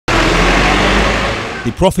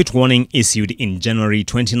The profit warning issued in January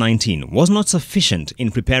 2019 was not sufficient in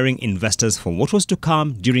preparing investors for what was to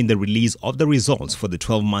come during the release of the results for the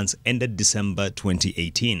 12 months ended December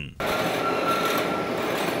 2018.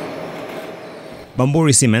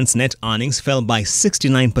 Bamburi Cement's net earnings fell by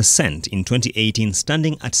 69% in 2018,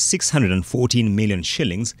 standing at 614 million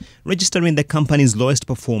shillings, registering the company's lowest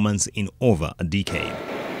performance in over a decade.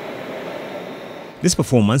 This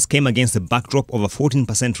performance came against the backdrop of a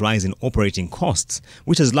 14% rise in operating costs,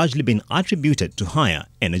 which has largely been attributed to higher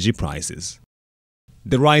energy prices.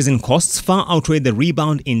 The rise in costs far outweighed the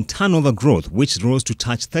rebound in turnover growth, which rose to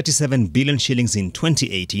touch 37 billion shillings in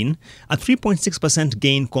 2018, a 3.6%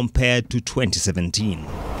 gain compared to 2017.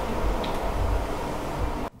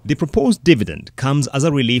 The proposed dividend comes as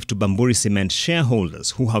a relief to Bamburi Cement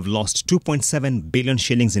shareholders who have lost 2.7 billion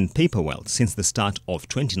shillings in paper wealth since the start of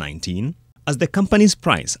 2019, as the company's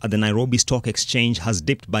price at the Nairobi Stock Exchange has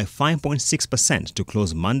dipped by 5.6% to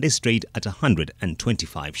close Monday's trade at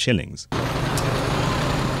 125 shillings.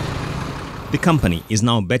 The company is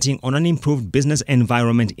now betting on an improved business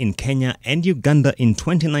environment in Kenya and Uganda in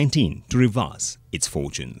 2019 to reverse its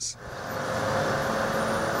fortunes.